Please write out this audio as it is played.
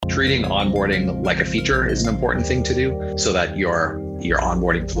treating onboarding like a feature is an important thing to do so that your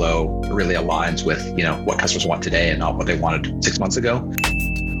onboarding flow really aligns with, what customers want today and not what they wanted 6 months ago.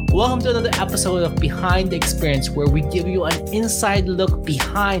 Welcome to another episode of Behind the Experience, where we give you an inside look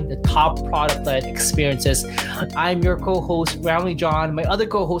behind the top product-led experiences. I'm your co-host, Ramley John. My other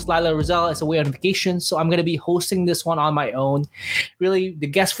co-host, Lila Rizal, is away on vacation, so I'm going to be hosting this one on my own. Really, the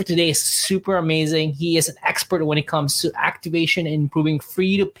guest for today is super amazing. He is an expert when it comes to activation and improving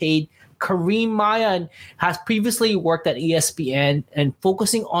free-to-paid. Kareem Mayan has previously worked at ESPN, and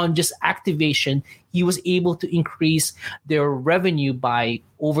focusing on just activation, he was able to increase their revenue by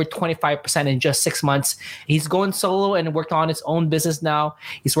over 25% in just 6 months. He's going solo and worked on his own business now.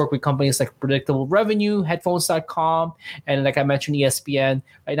 He's worked with companies like Predictable Revenue, Headphones.com, and like I mentioned, ESPN.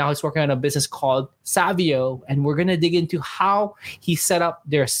 Right now, he's working on a business called Savio, and we're going to dig into how he set up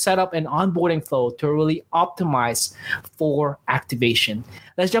their setup and onboarding flow to really optimize for activation.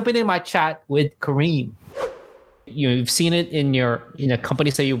 Let's jump into my chat with Kareem. You've seen it in your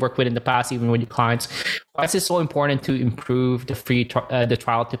companies that you work with in the past, even with your clients. Why is it so important to improve the the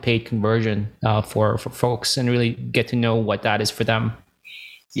trial to paid conversion for folks and really get to know what that is for them?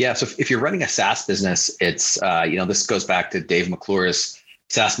 Yeah, so if you're running a SaaS business, it's this goes back to Dave McClure's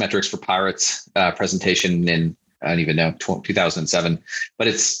SaaS Metrics for Pirates presentation in, I don't even know, 2007. But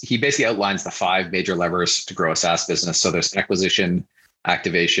he basically outlines the 5 major levers to grow a SaaS business. So there's acquisition,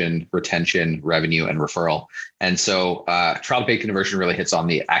 activation, retention, revenue, and referral. And so trial to paid conversion really hits on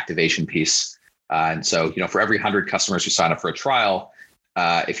the activation piece. And so, for every 100 customers who sign up for a trial,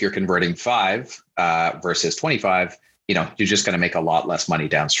 if you're converting 5 versus 25, you're just going to make a lot less money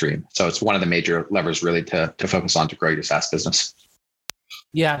downstream. So it's one of the major levers really to focus on to grow your SaaS business.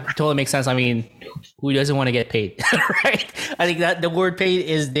 Yeah, totally makes sense. I mean, who doesn't want to get paid, right? I think that the word paid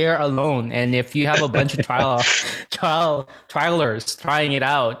is there alone. And if you have a bunch of trialers trying it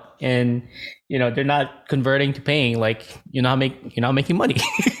out and, they're not converting to paying, like you're not making money.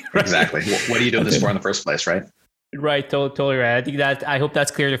 Right? Exactly. What are you doing this for in the first place, right? Right. Totally right. I hope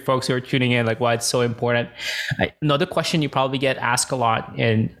that's clear to folks who are tuning in, like why it's so important. Another question you probably get asked a lot,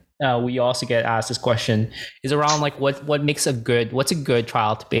 and we also get asked this question, is around like what's a good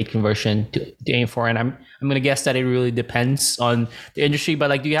trial to paid conversion to aim for? And I'm going to guess that it really depends on the industry, but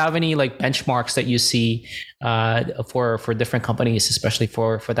like, do you have any like benchmarks that you see for different companies, especially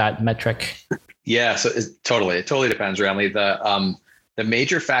for that metric? Yeah, so it totally depends, Ramley. The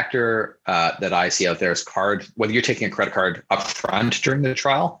major factor that I see out there is whether you're taking a credit card up front during the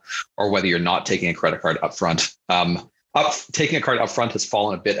trial or whether you're not taking a credit card up front. Taking a card up front has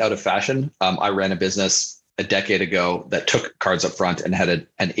fallen a bit out of fashion. I ran a business a decade ago that took cards up front and had an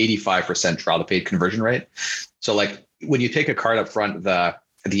 85% trial to paid conversion rate. So like when you take a card up front, the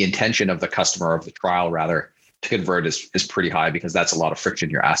intention of the customer, of the trial rather, to convert is pretty high because that's a lot of friction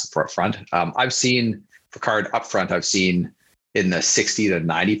you're asking for up front. I've seen for card up front, in the 60 to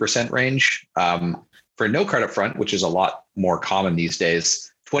 90% range. For no card up front, which is a lot more common these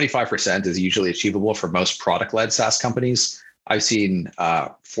days, 25% is usually achievable for most product-led SaaS companies. I've seen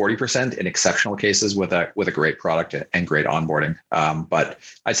 40% in exceptional cases with a great product and great onboarding. But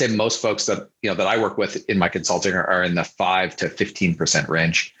I'd say most folks that I work with in my consulting are in the 5 to 15%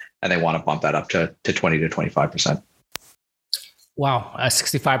 range, and they want to bump that up to 20 to 25%. Wow,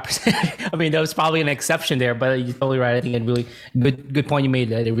 65%. I mean, that was probably an exception there, but you're totally right. I think it really good point you made,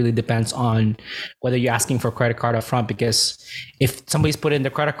 that it really depends on whether you're asking for a credit card up front, because if somebody's put in the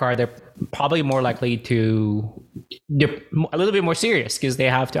credit card, they're probably more likely they're a little bit more serious because they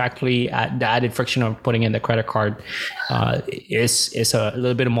have to actually the added friction of putting in the credit card is a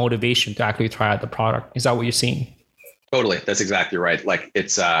little bit of motivation to actually try out the product. Is that what you're seeing? Totally. That's exactly right. Like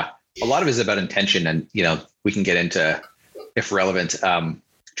it's a lot of it is about intention, and we can get into, if relevant,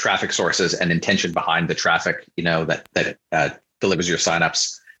 traffic sources and intention behind the traffic, that delivers your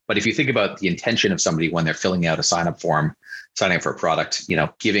signups. But if you think about the intention of somebody when they're filling out a sign-up form, signing up for a product,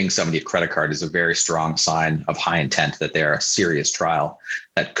 giving somebody a credit card is a very strong sign of high intent that they're a serious trial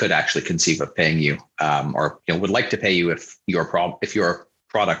that could actually conceive of paying you, or would like to pay you if your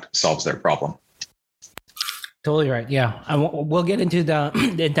product solves their problem. Totally right. Yeah. We'll get into the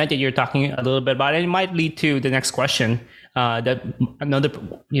intent that you're talking a little bit about. And it might lead to the next question that another,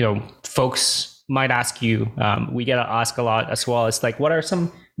 folks might ask you. We get asked a lot as well. It's like, what are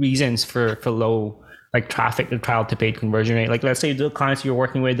some reasons for low like traffic to trial to paid conversion rate? Like, let's say the clients you're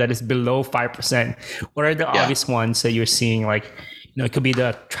working with that is below 5%. What are the obvious ones that you're seeing? Like, it could be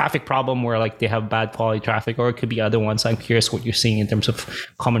the traffic problem where like they have bad quality traffic, or it could be other ones. I'm curious what you're seeing in terms of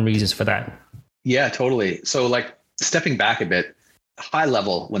common reasons for that. Yeah, totally. So like stepping back a bit, high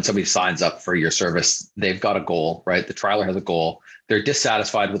level, when somebody signs up for your service, they've got a goal, right? The trialer has a goal. they're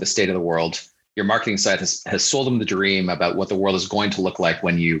dissatisfied with the state of the world. Your marketing site has sold them the dream about what the world is going to look like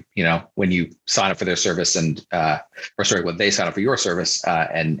when you sign up for their service when they sign up for your service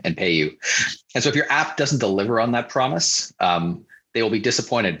and pay you. And so if your app doesn't deliver on that promise, they will be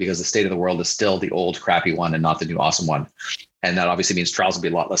disappointed because the state of the world is still the old crappy one and not the new awesome one. And that obviously means trials will be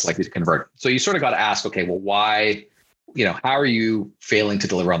a lot less likely to convert. So you sort of got to ask, okay, well, why, how are you failing to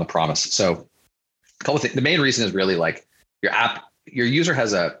deliver on the promise? So a couple of things. The main reason is really like your user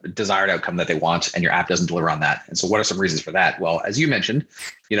has a desired outcome that they want, and your app doesn't deliver on that. And so what are some reasons for that? Well, as you mentioned,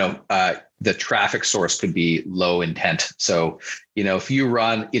 the traffic source could be low intent. So, if you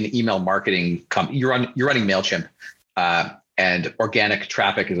run in email marketing, you're running MailChimp, and organic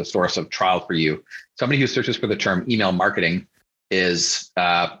traffic is a source of trial for you. Somebody who searches for the term email marketing is, they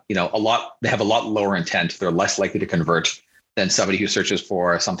have a lot lower intent. They're less likely to convert than somebody who searches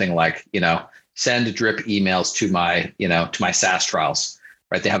for something like, send drip emails to my SaaS trials,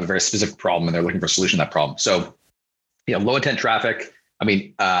 right? They have a very specific problem and they're looking for a solution to that problem. So, low intent traffic. I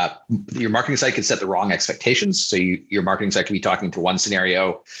mean, your marketing site could set the wrong expectations. So your marketing site could be talking to one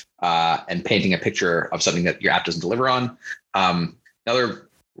scenario and painting a picture of something that your app doesn't deliver on. Another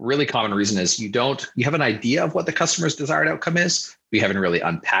really common reason is you have an idea of what the customer's desired outcome is. We haven't really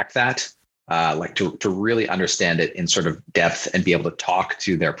unpacked that, to really understand it in sort of depth and be able to talk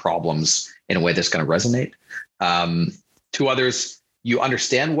to their problems in a way that's going to resonate. Two others, you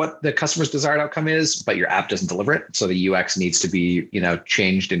understand what the customer's desired outcome is, but your app doesn't deliver it. So the UX needs to be,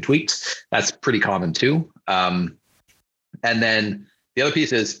 changed and tweaked. That's pretty common too. And then the other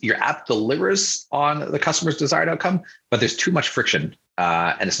piece is your app delivers on the customer's desired outcome, but there's too much friction.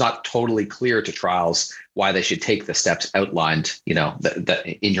 And it's not totally clear to trials why they should take the steps outlined, that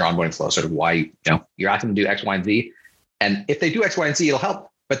in your onboarding flow, sort of why, you're asking them to do X, Y, and Z. And if they do X, Y, and Z, it'll help,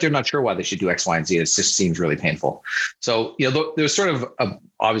 but they're not sure why they should do X, Y, and Z. It just seems really painful. So, there's sort of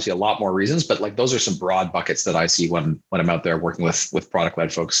obviously a lot more reasons, but like those are some broad buckets that I see when I'm out there working with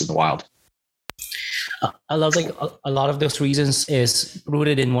product-led folks in the wild. I love like a lot of those reasons is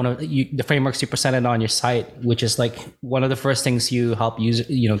rooted in one of the frameworks you presented on your site, which is like one of the first things you help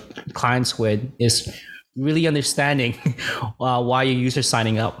clients with is really understanding why your user's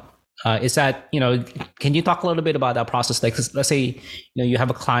signing up. Is that, can you talk a little bit about that process? Like, let's say, you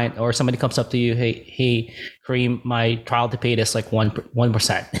have a client or somebody comes up to you, hey, Kareem, my trial to paid is like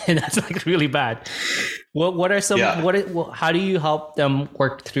 1%, and that's like really bad. What are some, how do you help them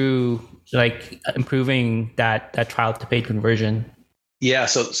work through like improving that trial to paid conversion? Yeah.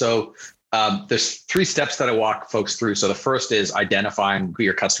 So there's 3 steps that I walk folks through. So the first is identifying who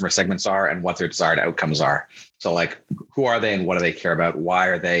your customer segments are and what their desired outcomes are. So like, who are they and what do they care about?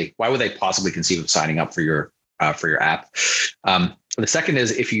 Why would they possibly conceive of signing up for your app? The second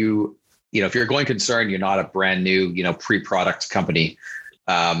is if you're going concern, you're not a brand new, pre-product company.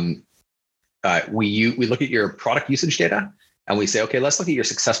 We look at your product usage data and we say, okay, let's look at your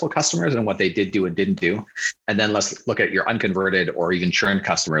successful customers and what they did do and didn't do. And then let's look at your unconverted or even churned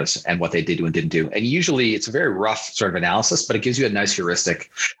customers and what they did do and didn't do. And usually it's a very rough sort of analysis, but it gives you a nice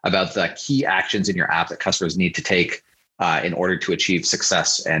heuristic about the key actions in your app that customers need to take in order to achieve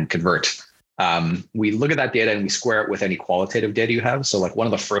success and convert. We look at that data and we square it with any qualitative data you have. So like one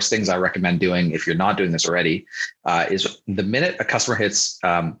of the first things I recommend doing, if you're not doing this already, is the minute a customer hits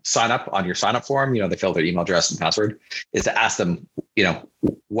sign up on your sign up form, they fill their email address and password, is to ask them,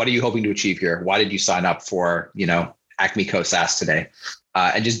 what are you hoping to achieve here? Why did you sign up for, Acme Co SaaS today?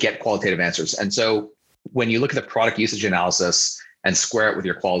 And just get qualitative answers. And so when you look at the product usage analysis and square it with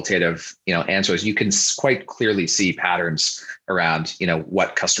your qualitative, answers, you can quite clearly see patterns around,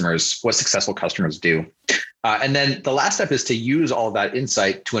 what successful customers do. And then the last step is to use all of that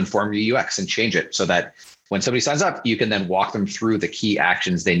insight to inform your UX and change it so that when somebody signs up, you can then walk them through the key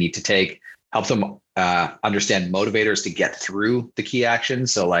actions they need to take, help them understand motivators to get through the key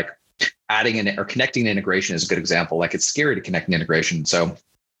actions. So like adding or connecting an integration is a good example. Like it's scary to connect an integration. So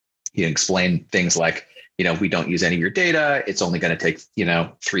you can explain things like, we don't use any of your data. It's only going to take,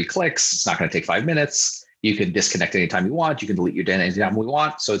 3 clicks. It's not going to take 5 minutes. You can disconnect anytime you want. You can delete your data anytime we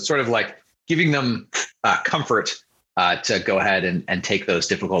want. So it's sort of like giving them comfort to go ahead and take those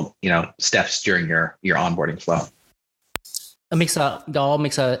difficult, steps during your onboarding flow. That all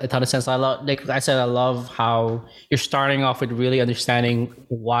makes a ton of sense. I love how you're starting off with really understanding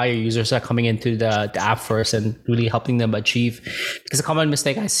why your users are coming into the app first and really helping them achieve. Because a common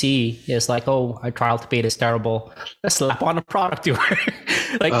mistake I see is like, oh, our trial to paid is terrible. Let's slap on a product to her.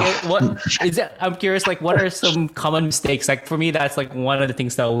 What is that? I'm curious, like, what are some common mistakes? Like for me, that's like one of the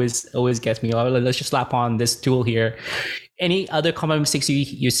things that always gets me. Let's just slap on this tool here. Any other common mistakes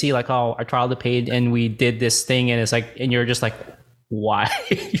you see, like, oh, our trial to paid and we did this thing and it's like, and you're just like, why?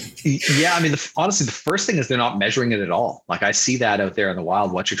 Yeah, I mean, honestly, the first thing is they're not measuring it at all. Like I see that out there in the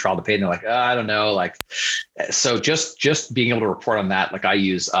wild. What's your trial to paid? And they're like, I don't know. Like, so just being able to report on that. Like I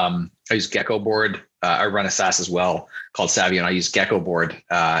use Gecko board. I run a SaaS as well called Savio, and I use Gecko board.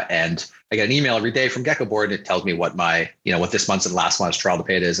 And I get an email every day from Gecko board. It tells me what my, what this month's and last month's trial to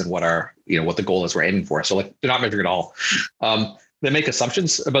paid is, and what our, what the goal is we're aiming for. So like they're not measuring at all. They make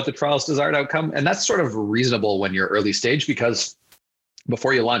assumptions about the trial's desired outcome, and that's sort of reasonable when you're early stage, because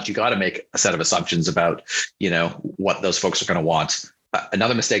before you launch, you got to make a set of assumptions about, what those folks are going to want.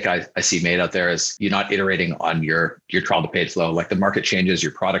 Another mistake I see made out there is you're not iterating on your trial to paid flow. Like the market changes,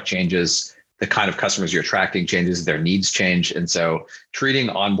 your product changes, the kind of customers you're attracting changes, their needs change. And so treating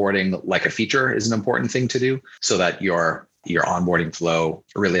onboarding like a feature is an important thing to do, so that your onboarding flow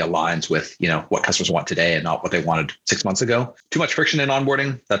really aligns with, what customers want today and not what they wanted 6 months ago. Too much friction in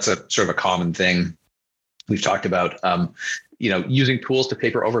onboarding. That's a sort of a common thing we've talked about. Using tools to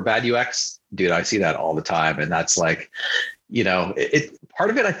paper over bad UX. Dude, I see that all the time. And that's like, part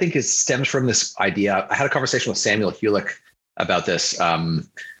of it, I think, stems from this idea. I had a conversation with Samuel Heuristic about this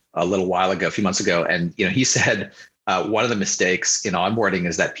a little while ago, a few months ago. And, he said, one of the mistakes in onboarding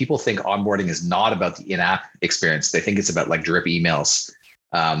is that people think onboarding is not about the in-app experience. They think it's about like drip emails.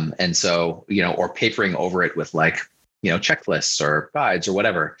 And so, or papering over it with like, checklists or guides or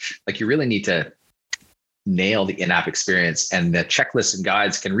whatever. Like you really need to nail the in-app experience, and the checklists and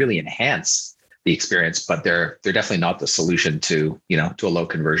guides can really enhance the experience, but they're definitely not the solution to a low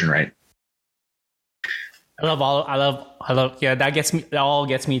conversion rate. I love. Yeah, that all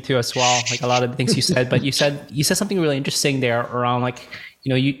gets me too as well. Like a lot of the things you said, but you said something really interesting there around like,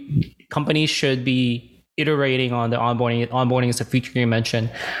 companies should be iterating on the onboarding. Onboarding is a feature you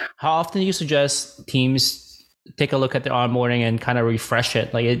mentioned. How often do you suggest teams take a look at the onboarding and kind of refresh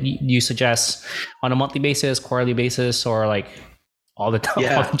it? Like, you suggest on a monthly basis, quarterly basis, or like all the time?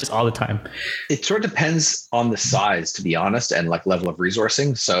 Yeah. Just all the time? It sort of depends on the size, to be honest, and like level of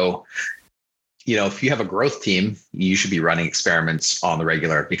resourcing. So, if you have a growth team, you should be running experiments on the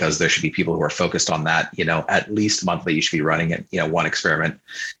regular, because there should be people who are focused on that. At least monthly, you should be running it, one experiment.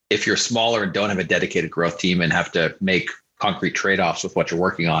 If you're smaller and don't have a dedicated growth team and have to make concrete trade-offs with what you're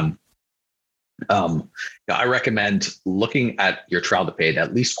working on, I recommend looking at your trial to paid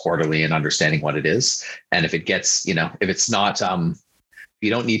at least quarterly and understanding what it is. And if it gets, if it's not, you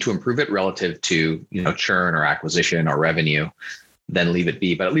don't need to improve it relative to, churn or acquisition or revenue, then leave it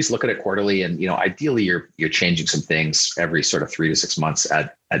be. But at least look at it quarterly. And, ideally you're changing some things every sort of 3 to 6 months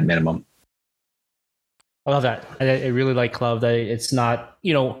at minimum. I love that. I really love that it's not,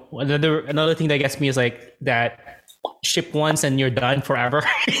 another thing that gets me is like that ship once and you're done forever.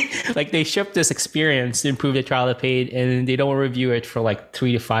 Like they ship this experience to improve the trial to paid, and they don't review it for like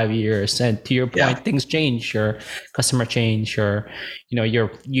 3 to 5 years. And to your point, things change, your customer change, or your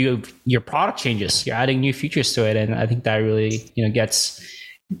product changes. You're adding new features to it, and I think that really gets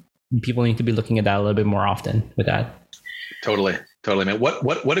people need to be looking at that a little bit more often with that. Totally, man.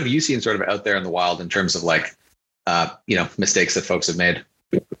 What have you seen sort of out there in the wild in terms of like mistakes that folks have made?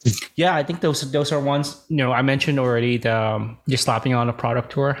 Yeah, I think those are ones, I mentioned already, the just slapping on a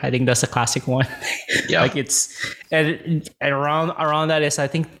product tour. I think that's a classic one. Yeah. Like it's, and around that is, I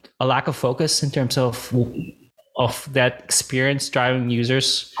think, a lack of focus in terms of that experience driving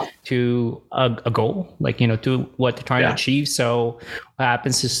users to a goal, like, to what they're trying to achieve. So what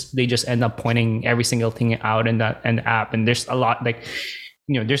happens is they just end up pointing every single thing out in the app. And there's a lot like,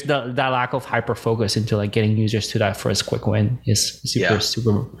 there's that lack of hyper focus into like getting users to that first quick win is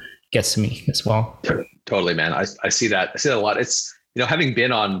super gets to me as well. Totally, man. I see that. I see that a lot. It's, having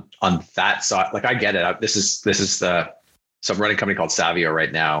been on that side, like I get it. This is so I'm running a company called Savio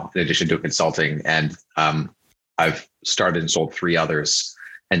right now, in addition to consulting. And I've started and sold 3 others,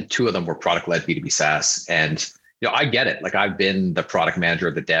 and 2 of them were product-led B2B SaaS. And, I get it. Like I've been the product manager,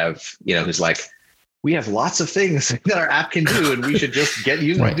 the dev, who's like, we have lots of things that our app can do, and we should just get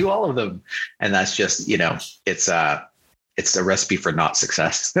users to do all of them. And that's just, it's a recipe for not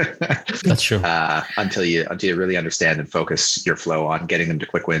success. That's true. Until you really understand and focus your flow on getting them to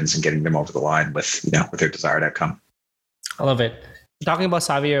quick wins and getting them over the line with their desired outcome. I love it. Talking about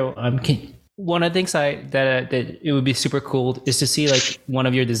Savio, one of the things that it would be super cool is to see like one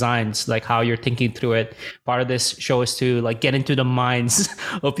of your designs, like how you're thinking through it. Part of this show is to like get into the minds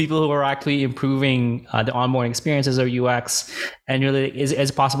of people who are actually improving the onboarding experiences or UX. And really, is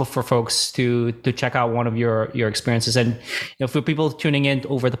it possible for folks to check out one of your experiences? And for people tuning in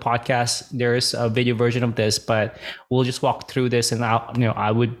over the podcast, there is a video version of this, but we'll just walk through this, and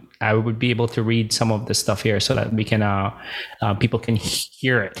I would I would be able to read some of the stuff here so that we can people can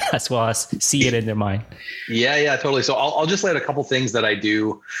hear it as well as see it in their mind. Yeah, totally. So I'll just lay out a couple things that I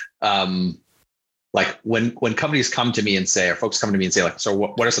do. Like when companies come to me and say, or folks come to me and say, like, so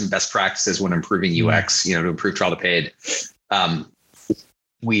what are some best practices when improving UX, to improve trial to paid?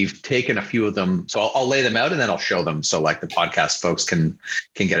 We've taken a few of them. So I'll lay them out and then I'll show them. So like the podcast folks can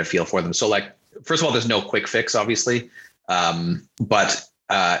get a feel for them. So like, first of all, there's no quick fix, obviously. But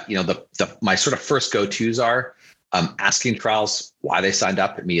my sort of first go-tos are asking trials why they signed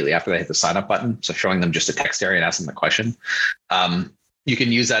up immediately after they hit the sign up button. So showing them just a text area and asking the question. You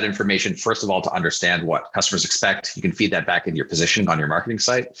can use that information, first of all, to understand what customers expect. You can feed that back into your positioning on your marketing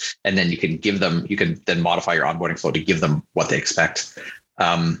site. And then you can then modify your onboarding flow to give them what they expect.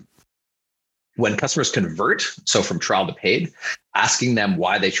 When customers convert, so from trial to paid, asking them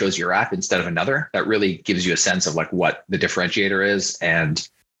why they chose your app instead of another, that really gives you a sense of like what the differentiator is and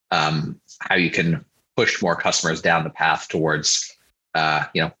how you can push more customers down the path towards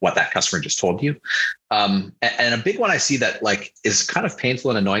what that customer just told you. And a big one I see that like is kind of painful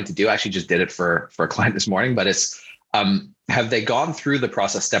and annoying to do. I actually just did it for a client this morning, but it's have they gone through the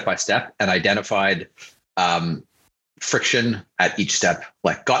process step by step and identified friction at each step,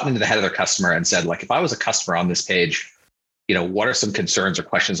 like gotten into the head of their customer and said, like, if I was a customer on this page, what are some concerns or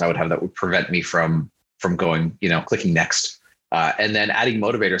questions I would have that would prevent me from going, clicking next, and then adding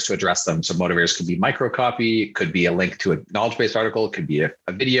motivators to address them. So motivators could be micro copy, could be a link to a knowledge-based article, could be a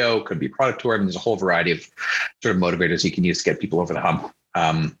video, could be a product tour. I mean, there's a whole variety of sort of motivators you can use to get people over the hump.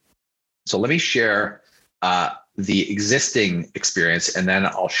 So let me share the existing experience, and then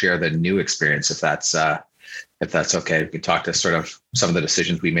I'll share the new experience if that's okay. We can talk to sort of some of the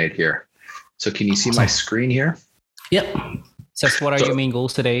decisions we made here. So can you see my screen here? Yep. So what are your main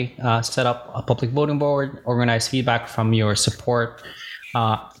goals today? Set up a public voting board, organize feedback from your support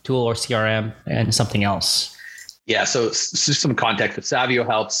tool or CRM, and something else. Yeah. So some context with Savio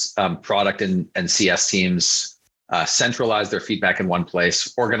helps product and CS teams centralize their feedback in one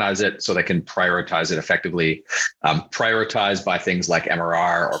place, organize it so they can prioritize it effectively, prioritize by things like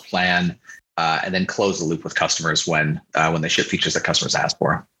MRR or plan, and then close the loop with customers when they ship features that customers ask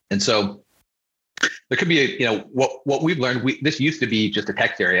for. And so there could be what we've learned. This used to be just a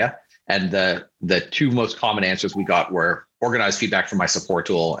text area, and the two most common answers we got were organize feedback from my support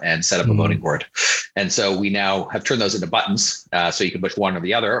tool and set up a voting board. And so we now have turned those into buttons, so you can push one or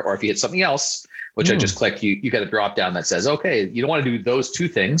the other, or if you hit something else, which I just clicked, you get a drop down that says, okay, you don't want to do those two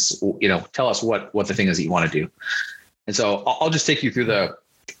things. Tell us what the thing is that you want to do. And so I'll just take you through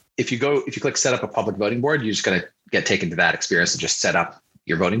if you click set up a public voting board, you're just going to get taken to that experience and just set up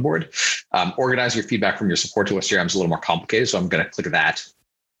your voting board. Organize your feedback from your support tool or CRM is a little more complicated. So I'm going to click that.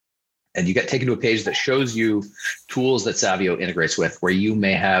 And you get taken to a page that shows you tools that Savio integrates with, where you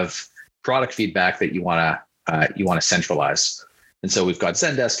may have product feedback that you want to centralize. And so we've got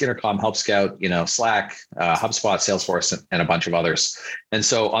Zendesk, Intercom, Help Scout, Slack, HubSpot, Salesforce, and a bunch of others. And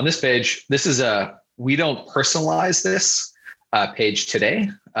so on this page, we don't personalize this page today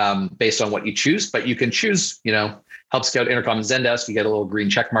based on what you choose, but you can choose, Help Scout, Intercom, and Zendesk. You get a little green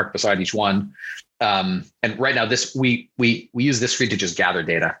check mark beside each one. And right now, we use this screen to just gather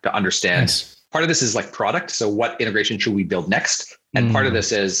data to understand. Nice. Part of this is like product. So what integration should we build next? And part of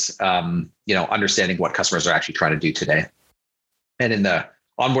this is, understanding what customers are actually trying to do today. And in the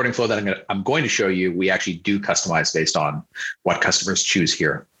onboarding flow that I'm going to show you, we actually do customize based on what customers choose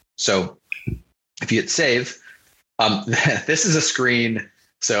here. So if you hit save, this is a screen.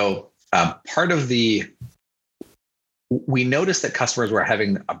 So we noticed that customers were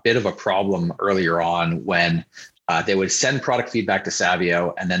having a bit of a problem earlier on when they would send product feedback to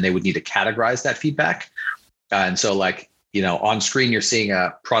Savio, and then they would need to categorize that feedback. And so on screen, you're seeing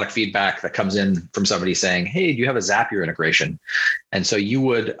a product feedback that comes in from somebody saying, hey, do you have a Zapier integration? And so you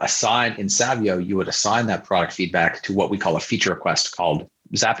would assign in Savio, that product feedback to what we call a feature request called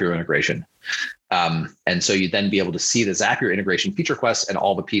Zapier integration. And so you'd then be able to see the Zapier integration feature requests and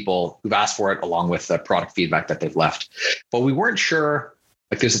all the people who've asked for it, along with the product feedback that they've left. But we weren't sure,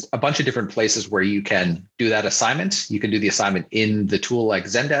 there's a bunch of different places where you can do that assignment. You can do the assignment in the tool like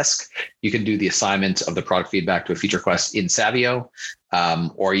Zendesk. You can do the assignment of the product feedback to a feature request in Savio,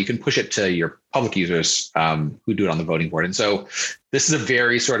 or you can push it to your public users who do it on the voting board. And so this is a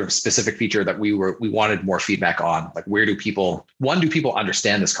very sort of specific feature that we wanted more feedback on. Like, do people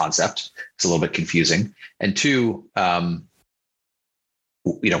understand this concept? It's a little bit confusing. And two, where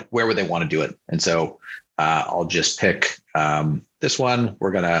would they want to do it? And so I'll just pick this one.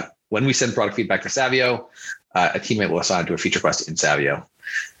 When we send product feedback to Savio, a teammate will assign it to a feature request in Savio.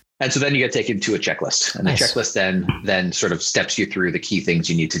 And so then you get taken to a checklist, and the checklist then sort of steps you through the key things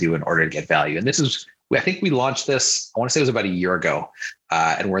you need to do in order to get value. And this is, I think we launched this, I want to say it was about a year ago,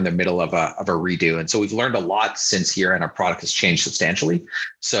 and we're in the middle of a redo. And so we've learned a lot since here, and our product has changed substantially.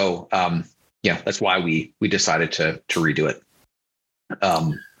 So that's why we decided to redo it.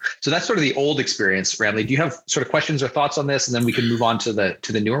 So that's sort of the old experience. Ramli, do you have sort of questions or thoughts on this, and then we can move on to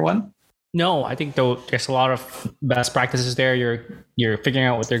the newer one? No, I think though there's a lot of best practices there. You're figuring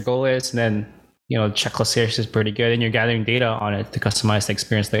out what their goal is, and then checklist series is pretty good, and you're gathering data on it to customize the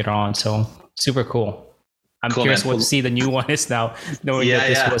experience later on. So super cool. I'm curious what to see the new one is now, knowing that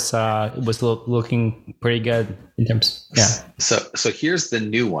this was looking pretty good in terms. Yeah. So here's the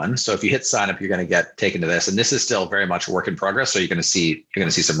new one. So if you hit sign up, you're going to get taken to this, and this is still very much a work in progress. So you're going to see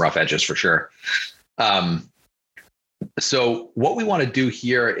some rough edges for sure. So what we want to do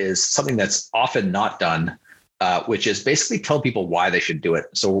here is something that's often not done, which is basically tell people why they should do it.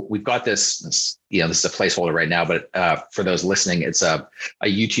 So we've got this is a placeholder right now, but for those listening, it's a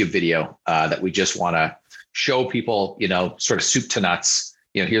YouTube video that we just want to show people, sort of soup to nuts.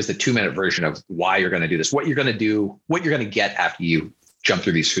 Here's the 2-minute version of why you're going to do this, what you're going to do, what you're going to get after you jump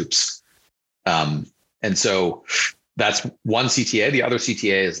through these hoops. And so that's one CTA. The other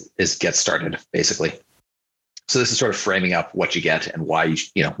CTA is get started, basically. So this is sort of framing up what you get and why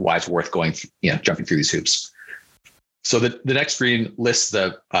why it's worth going, jumping through these hoops. So the next screen lists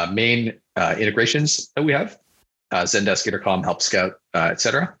the main integrations that we have: Zendesk, Intercom, Help Scout,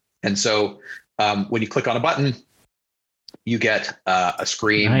 etc. And so when you click on a button, you get a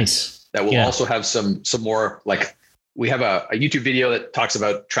screen that will also have some more, like, we have a YouTube video that talks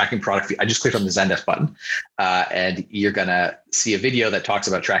about tracking product. I just clicked on the Zendesk button, and you're going to see a video that talks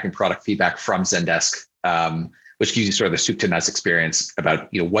about tracking product feedback from Zendesk, which gives you sort of the soup to nuts experience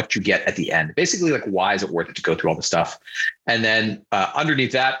about what you get at the end. Basically, like, why is it worth it to go through all this stuff? And then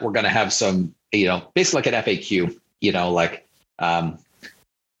underneath that, we're going to have some, basically like an FAQ.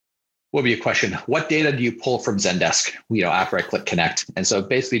 What would be a question? What data do you pull from Zendesk? After I click connect, and so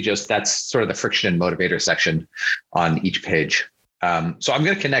basically just that's sort of the friction and motivator section on each page. So I'm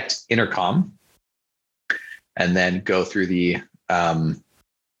going to connect Intercom, and then go through the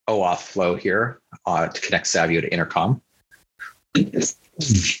OAuth flow here to connect Savio to Intercom.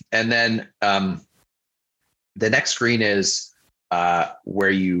 And then the next screen is where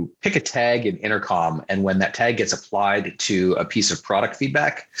you pick a tag in Intercom, and when that tag gets applied to a piece of product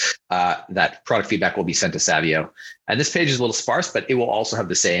feedback, that product feedback will be sent to Savio. And this page is a little sparse, but it will also have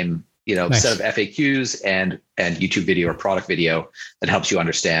the same set of FAQs and YouTube video or product video that helps you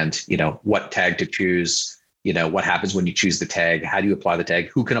understand what tag to choose. What happens when you choose the tag? How do you apply the tag?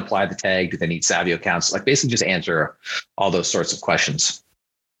 Who can apply the tag? Do they need Savio accounts? Like, basically just answer all those sorts of questions.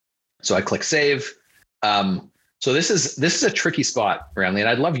 So I click save. So this is a tricky spot, Ramli, and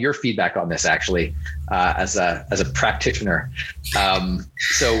I'd love your feedback on this, actually, as a practitioner.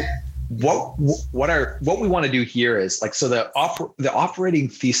 So what we want to do here is, like, so the operating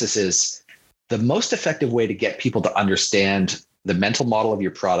thesis is the most effective way to get people to understand the mental model of your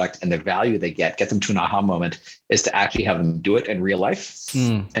product and the value they get them to an aha moment, is to actually have them do it in real life.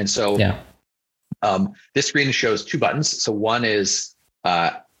 And so this screen shows 2 buttons. So one is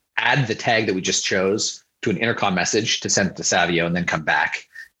add the tag that we just chose to an Intercom message to send it to Savio and then come back.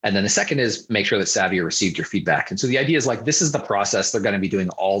 And then the second is make sure that Savio received your feedback. And so the idea is, like, this is the process they're going to be doing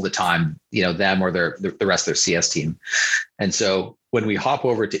all the time, them or the rest of their CS team. And so when we hop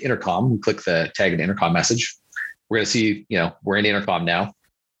over to Intercom, we click the tag in Intercom message, we're going to see, we're in Intercom now.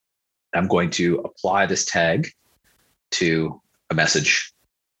 I'm going to apply this tag to a message,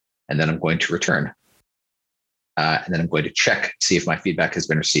 and then I'm going to return. And then I'm going to check, see if my feedback has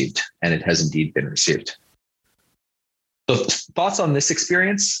been received, and it has indeed been received. So thoughts on this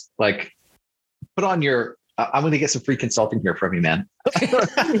experience? Like, put on your, I'm going to get some free consulting here from you, man.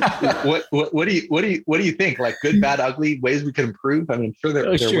 What do you think? Like, good, bad, ugly, ways we could improve? I mean, I'm sure there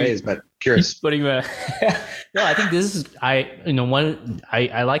are ways, but curious. No, I think this is, I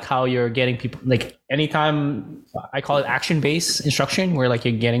like how you're getting people, like, anytime, I call it action-based instruction, where, like,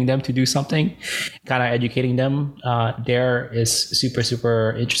 you're getting them to do something, kind of educating them. There is super,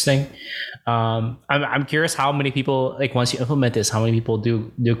 super interesting. I'm curious how many people, like, once you implement this, how many people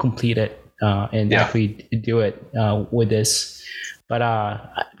do complete it and actually do it with this. But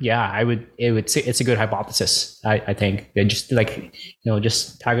I would say it's a good hypothesis. I think they just, like,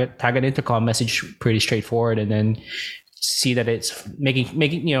 just tag an Intercom message, pretty straightforward, and then see that it's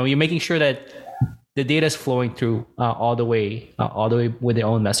making you're making sure that the data is flowing through all the way with their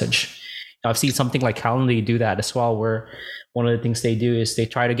own message. I've seen something like Calendly do that as well, where one of the things they do is they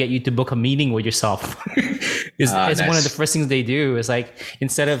try to get you to book a meeting with yourself. It's Nice. one of the first things they do is like,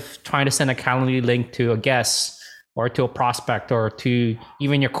 instead of trying to send a Calendly link to a guest or to a prospect or to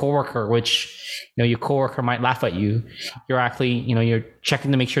even your coworker, which, your coworker might laugh at you, you're actually, you're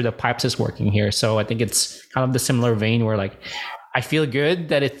checking to make sure the pipes is working here. So I think it's kind of the similar vein where like, I feel good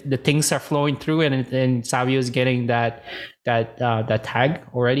that the things are flowing through, and Savio is getting that tag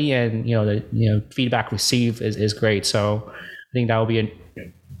already, and the feedback received is great. So I think that will be a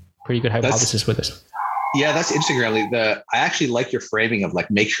pretty good hypothesis with this. Yeah, that's interesting, really. I actually like your framing of like,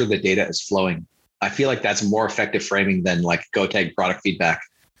 make sure the data is flowing. I feel like that's more effective framing than like go tag product feedback.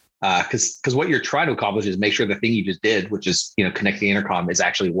 Because what you're trying to accomplish is make sure the thing you just did, which is connecting the intercom, is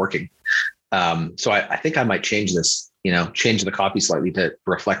actually working. So I think I might change this. Change the copy slightly to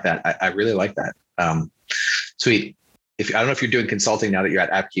reflect that. I really like that. Sweet. I don't know if you're doing consulting now that you're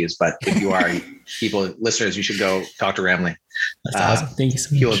at AppQs, but if you are, listeners, you should go talk to Ramley. That's awesome. Thank you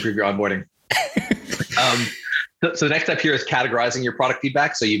so much. He'll improve your onboarding. So the next step here is categorizing your product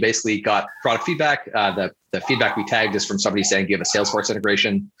feedback. So you basically got product feedback. The feedback we tagged is from somebody saying, "Do you have a Salesforce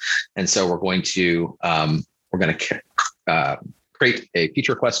integration?" And so we're going to create a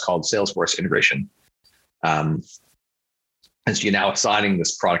feature request called Salesforce integration. And so you're now assigning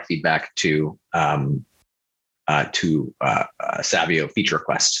this product feedback to Savio feature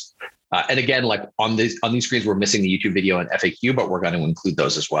request. And again, like on these screens, we're missing the YouTube video and FAQ, but we're going to include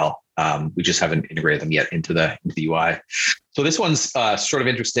those as well. We just haven't integrated them yet into the UI. So this one's sort of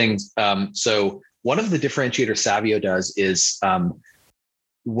interesting. So one of the differentiators Savio does is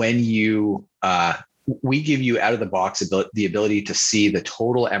when we give you out of the box the ability to see the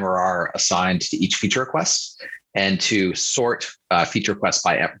total MRR assigned to each feature request, and to sort feature requests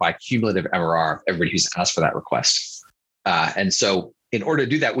by cumulative MRR of everybody who's asked for that request. And so in order to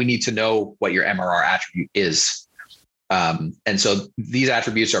do that, we need to know what your MRR attribute is. And so these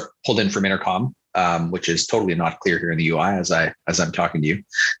attributes are pulled in from Intercom, which is totally not clear here in the UI as I'm talking to you.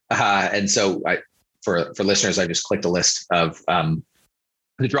 And so for listeners, I just clicked a list of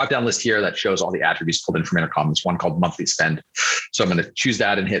the drop-down list here that shows all the attributes pulled in from Intercom. There's one called monthly spend. So I'm going to choose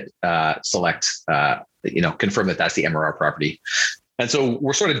that and hit select, confirm that that's the MRR property. And so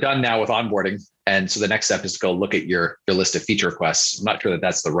we're sort of done now with onboarding. And so the next step is to go look at your list of feature requests. I'm not sure that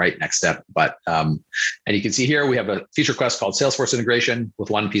that's the right next step, but, and you can see here, we have a feature request called Salesforce integration with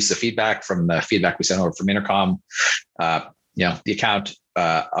one piece of feedback from the feedback we sent over from Intercom. The account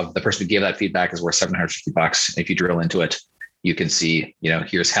of the person who gave that feedback is worth $750. If you drill into it, you can see,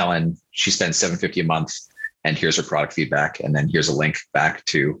 here's Helen, she spends $750 a month, and here's her product feedback. And then here's a link back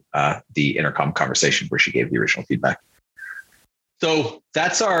to the Intercom conversation where she gave the original feedback. So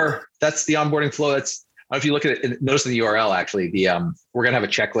that's the onboarding flow. If you look at it, notice in the URL, actually, we're going to have a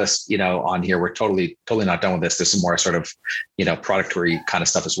checklist, on here. We're totally not done with this. There's some more sort of, productory kind of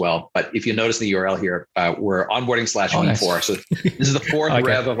stuff as well. But if you notice in the URL here, we're onboarding /V4. Nice. So this is the fourth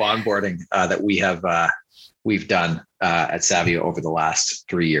rev of onboarding that we've done at Savio over the last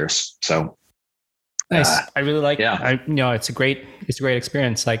 3 years. So nice. I really like it. It's a great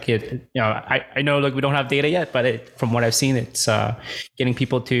experience. Like it, I know, like we don't have data yet, but from what I've seen, it's getting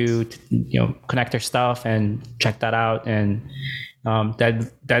people to connect their stuff and check that out. And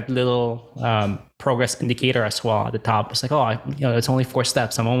that little progress indicator as well at the top. It's like, it's only 4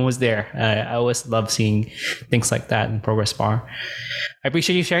 steps. I'm almost there. I always love seeing things like that in progress bar. I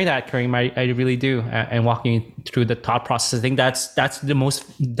appreciate you sharing that, Kareem. I really do, and walking through the thought process. I think that's the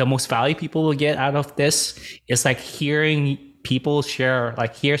most value people will get out of this. Is like hearing people share,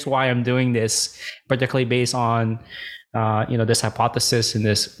 like, here's why I'm doing this, particularly based on this hypothesis and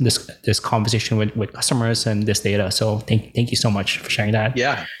this conversation with customers and this data. So thank you so much for sharing that.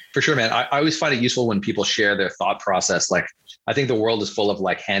 Yeah, for sure, man. I always find it useful when people share their thought process. Like, I think the world is full of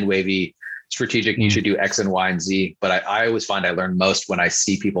like hand wavy strategic, you should do X and Y and Z. But I always find I learn most when I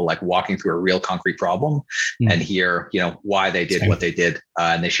see people like walking through a real concrete problem and hear, why they did what they did,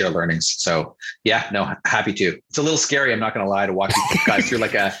 and they share learnings. So yeah, no, happy to. It's a little scary, I'm not going to lie, to walk you guys through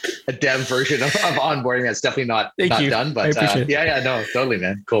like a dev version of onboarding. That's definitely not done, but no, totally,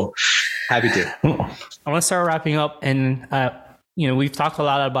 man. Cool. Happy to. I want to start wrapping up, and we've talked a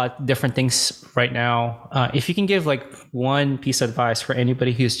lot about different things right now. If you can give like one piece of advice for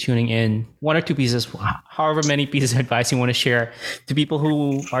anybody who's tuning in, 1 or 2 pieces, however many pieces of advice you want to share to people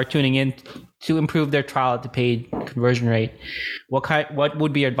who are tuning in to improve their trial to paid conversion rate, what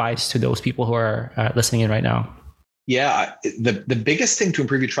would be your advice to those people who are listening in right now? Yeah, the biggest thing to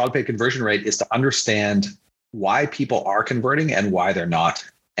improve your trial to paid conversion rate is to understand why people are converting and why they're not.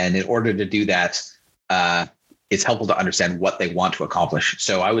 And in order to do that, it's helpful to understand what they want to accomplish.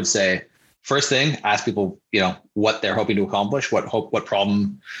 So I would say first thing, ask people, what they're hoping to accomplish, what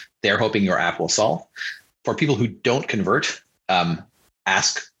problem they're hoping your app will solve. For people who don't convert,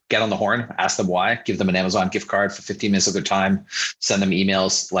 get on the horn, ask them why, give them an Amazon gift card for 15 minutes of their time, send them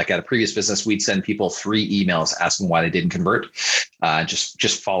emails. Like at a previous business, we'd send people 3 emails asking why they didn't convert.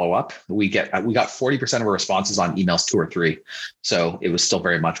 Just follow up. We got 40% of our responses on emails 2 or 3. So it was still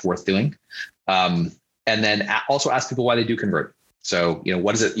very much worth doing. And then also ask people why they do convert. So,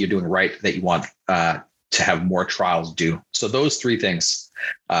 what is it you're doing right that you want to have more trials do? So those 3 things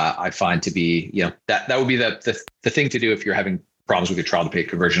I find to be, that would be the thing to do if you're having problems with your trial to paid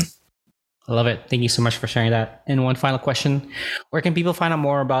conversion. I love it. Thank you so much for sharing that. And one final question, where can people find out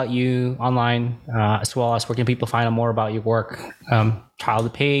more about you online, as well as where can people find out more about your work? Trial to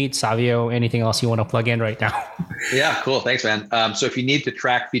paid, Savio, anything else you want to plug in right now? Yeah, cool. Thanks, man. So if you need to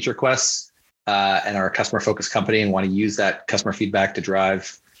track feature requests and are a customer focused company and want to use that customer feedback to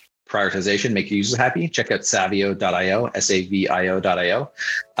drive prioritization, make your users happy, check out savio.io, savio.io.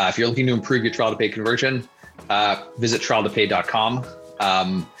 If you're looking to improve your trial to paid conversion, visit trialtopay.com.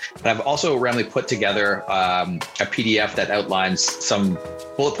 But I've also randomly put together a PDF that outlines some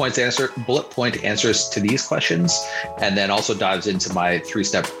bullet point answers to these questions, and then also dives into my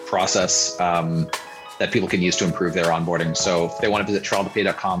 3-step process that people can use to improve their onboarding. So if they want to visit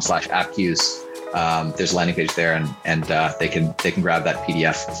trialtopay.com/appcues, there's a landing page there, and they can grab that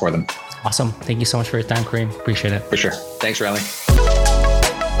PDF for them. Awesome. Thank you so much for your time, Kareem. Appreciate it. For sure. Thanks, Riley.